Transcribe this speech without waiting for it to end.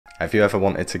Have you ever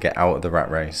wanted to get out of the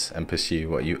rat race and pursue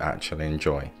what you actually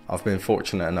enjoy? I've been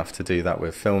fortunate enough to do that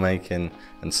with filmmaking,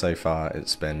 and so far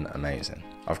it's been amazing.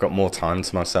 I've got more time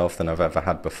to myself than I've ever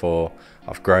had before.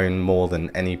 I've grown more than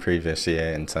any previous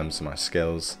year in terms of my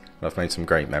skills, and I've made some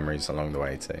great memories along the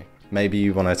way too. Maybe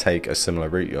you want to take a similar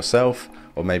route yourself,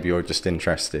 or maybe you're just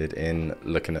interested in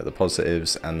looking at the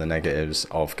positives and the negatives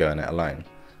of going it alone.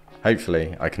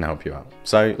 Hopefully I can help you out.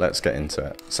 So let's get into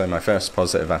it. So my first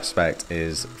positive aspect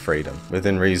is freedom.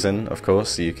 Within reason, of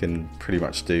course, you can pretty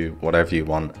much do whatever you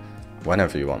want,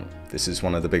 whenever you want. This is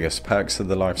one of the biggest perks of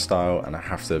the lifestyle, and I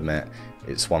have to admit,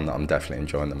 it's one that I'm definitely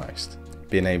enjoying the most.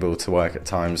 Being able to work at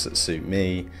times that suit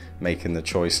me, making the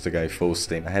choice to go full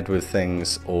steam ahead with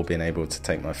things, or being able to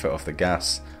take my foot off the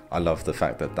gas, I love the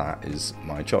fact that that is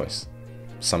my choice.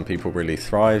 Some people really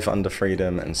thrive under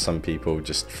freedom, and some people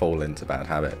just fall into bad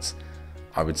habits.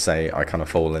 I would say I kind of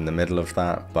fall in the middle of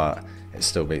that, but it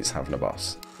still beats having a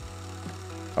boss.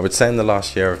 I would say in the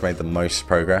last year I've made the most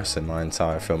progress in my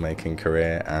entire filmmaking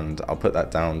career, and I'll put that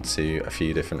down to a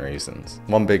few different reasons.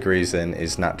 One big reason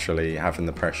is naturally having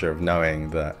the pressure of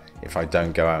knowing that if I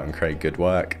don't go out and create good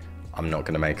work, I'm not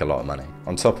going to make a lot of money.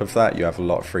 On top of that, you have a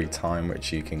lot of free time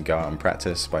which you can go out and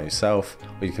practice by yourself,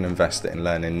 or you can invest it in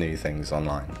learning new things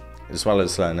online. As well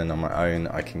as learning on my own,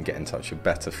 I can get in touch with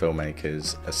better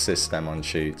filmmakers, assist them on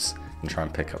shoots, and try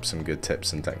and pick up some good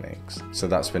tips and techniques. So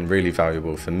that's been really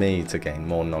valuable for me to gain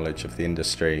more knowledge of the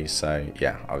industry. So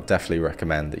yeah, I would definitely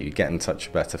recommend that you get in touch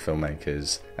with better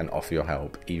filmmakers and offer your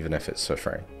help, even if it's for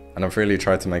free. And I've really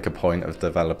tried to make a point of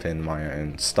developing my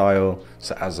own style.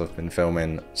 So as I've been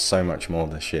filming so much more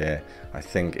this year, I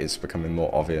think it's becoming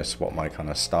more obvious what my kind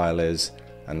of style is.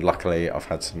 And luckily I've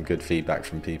had some good feedback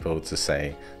from people to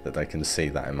say that they can see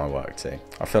that in my work too.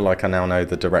 I feel like I now know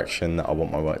the direction that I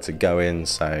want my work to go in,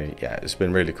 so yeah, it's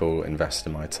been really cool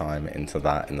investing my time into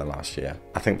that in the last year.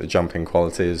 I think the jump in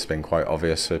quality has been quite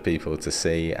obvious for people to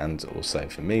see, and also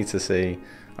for me to see.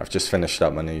 I've just finished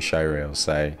up my new showreel,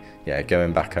 so yeah,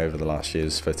 going back over the last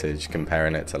year's footage,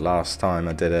 comparing it to last time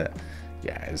I did it,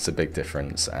 yeah, it's a big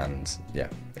difference, and yeah,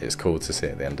 it's cool to see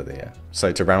at the end of the year.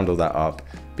 So to round all that up,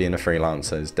 being a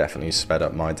freelancer has definitely sped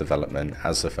up my development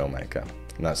as a filmmaker,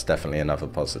 and that's definitely another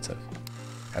positive.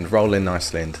 And rolling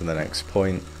nicely into the next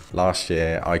point, last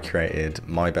year I created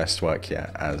my best work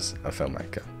yet as a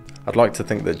filmmaker. I'd like to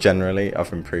think that generally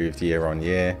I've improved year on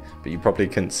year, but you probably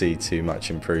couldn't see too much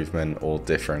improvement or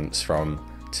difference from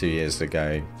 2 years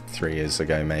ago, 3 years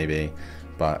ago maybe.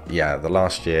 But yeah, the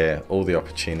last year, all the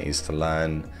opportunities to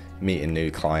learn, meeting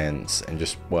new clients, and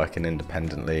just working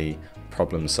independently,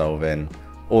 problem solving,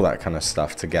 all that kind of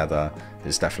stuff together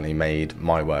has definitely made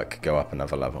my work go up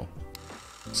another level.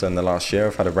 So in the last year,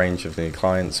 I've had a range of new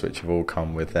clients which have all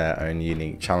come with their own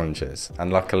unique challenges.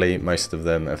 And luckily, most of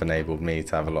them have enabled me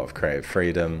to have a lot of creative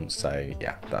freedom. So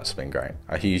yeah, that's been great.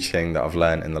 A huge thing that I've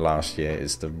learned in the last year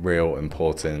is the real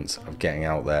importance of getting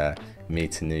out there,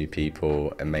 meeting new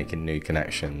people, and making new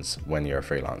connections when you're a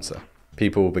freelancer.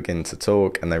 People will begin to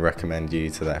talk and they recommend you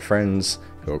to their friends,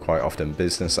 who are quite often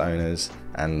business owners,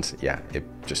 and yeah, it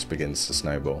just begins to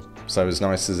snowball. So as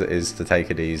nice as it is to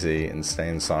take it easy and stay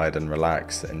inside and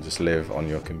relax and just live on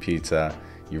your computer,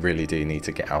 you really do need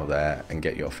to get out there and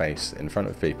get your face in front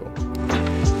of people.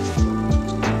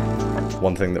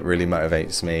 One thing that really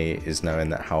motivates me is knowing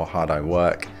that how hard I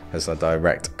work has a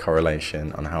direct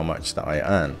correlation on how much that I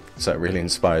earn. So it really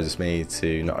inspires me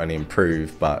to not only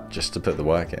improve, but just to put the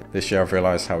work in. This year I've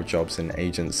realized how jobs in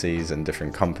agencies and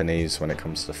different companies when it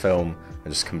comes to film are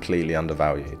just completely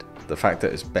undervalued. The fact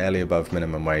that it's barely above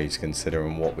minimum wage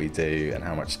considering what we do and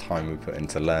how much time we put in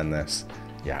to learn this,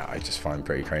 yeah, I just find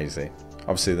pretty crazy.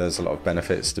 Obviously there's a lot of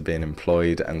benefits to being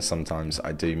employed, and sometimes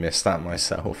I do miss that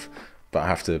myself. But I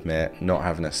have to admit, not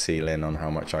having a ceiling on how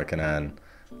much I can earn,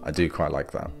 I do quite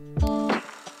like that.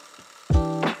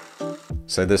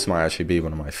 So this might actually be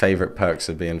one of my favourite perks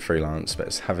of being freelance, but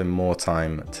it's having more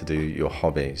time to do your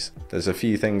hobbies. There's a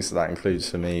few things that includes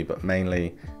for me, but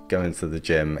mainly going to the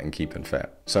gym and keeping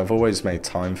fit. So I've always made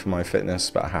time for my fitness,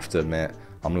 but I have to admit,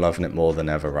 I'm loving it more than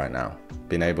ever right now.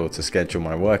 Being able to schedule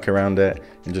my work around it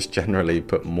and just generally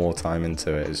put more time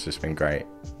into it has just been great.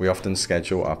 We often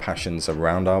schedule our passions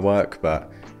around our work,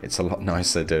 but it's a lot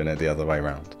nicer doing it the other way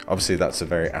around. Obviously that's a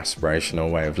very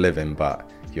aspirational way of living, but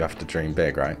you have to dream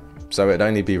big, right? So it'd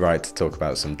only be right to talk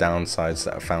about some downsides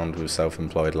that I found with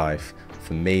self-employed life.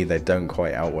 For me, they don't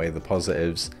quite outweigh the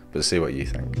positives, but see what you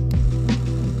think.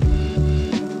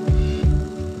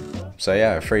 So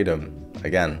yeah, freedom.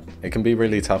 Again, it can be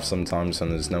really tough sometimes when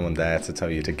there's no one there to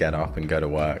tell you to get up and go to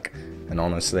work. And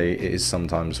honestly, it is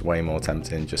sometimes way more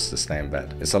tempting just to stay in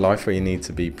bed. It's a life where you need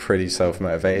to be pretty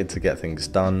self-motivated to get things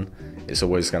done. It's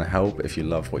always going to help if you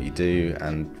love what you do,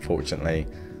 and fortunately,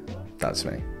 that's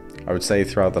me. I would say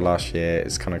throughout the last year,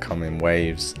 it's kind of come in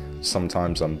waves.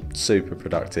 Sometimes I'm super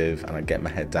productive and I get my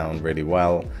head down really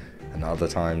well, and other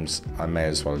times I may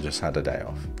as well just had a day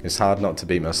off. It's hard not to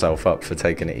beat myself up for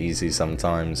taking it easy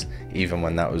sometimes, even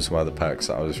when that was one of the perks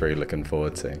that I was really looking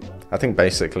forward to. I think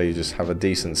basically you just have a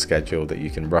decent schedule that you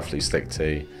can roughly stick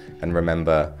to, and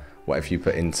remember, whatever you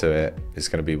put into it is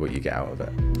going to be what you get out of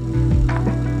it.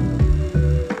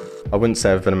 I wouldn't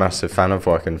say I've been a massive fan of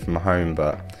working from home,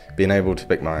 but being able to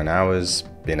pick my own hours,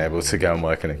 being able to go and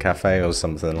work in a cafe or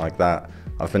something like that,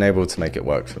 I've been able to make it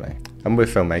work for me. And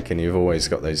with filmmaking, you've always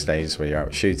got those days where you're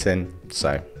out shooting,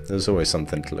 so there's always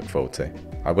something to look forward to.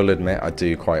 I will admit I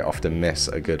do quite often miss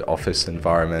a good office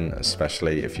environment,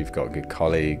 especially if you've got good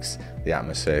colleagues. The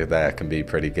atmosphere there can be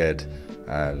pretty good.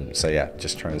 So yeah,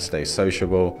 just try and stay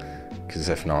sociable, because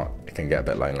if not, it can get a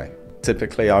bit lonely.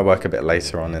 Typically I work a bit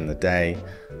later on in the day.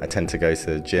 I tend to go to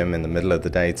the gym in the middle of the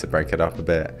day to break it up a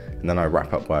bit, and then I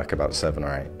wrap up work about 7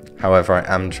 or 8. However, I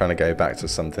am trying to go back to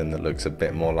something that looks a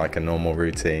bit more like a normal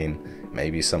routine,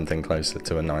 maybe something closer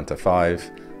to a 9 to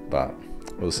 5, but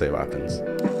we'll see what happens.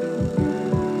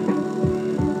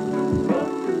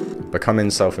 Becoming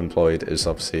self-employed is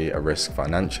obviously a risk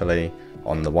financially.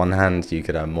 On the one hand, you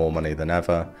could earn more money than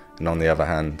ever, and on the other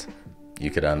hand,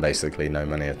 you could earn basically no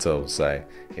money at all. So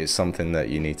it's something that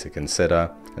you need to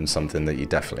consider, and something that you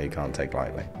definitely can't take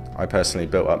lightly. I personally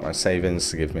built up my savings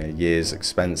to give me a year's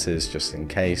expenses just in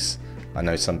case. I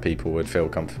know some people would feel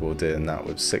comfortable doing that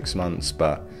with 6 months,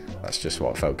 but that's just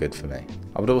what felt good for me.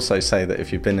 I would also say that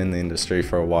if you've been in the industry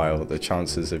for a while, the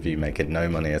chances of you making no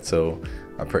money at all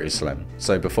are pretty slim.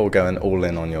 So before going all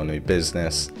in on your new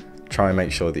business, try and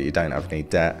make sure that you don't have any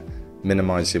debt,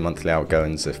 minimize your monthly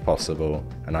outgoings if possible,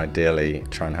 and ideally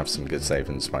try and have some good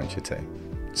savings behind you too.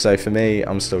 So for me,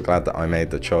 I'm still glad that I made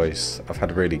the choice. I've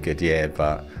had a really good year,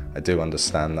 but I do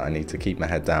understand that I need to keep my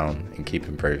head down and keep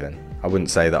improving. I wouldn't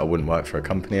say that I wouldn't work for a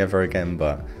company ever again,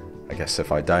 but I guess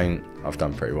if I don't, I've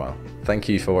done pretty well. Thank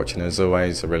you for watching as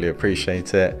always, I really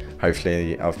appreciate it.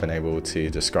 Hopefully I've been able to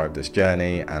describe this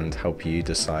journey and help you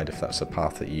decide if that's a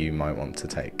path that you might want to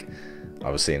take. I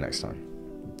will see you next time.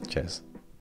 Cheers.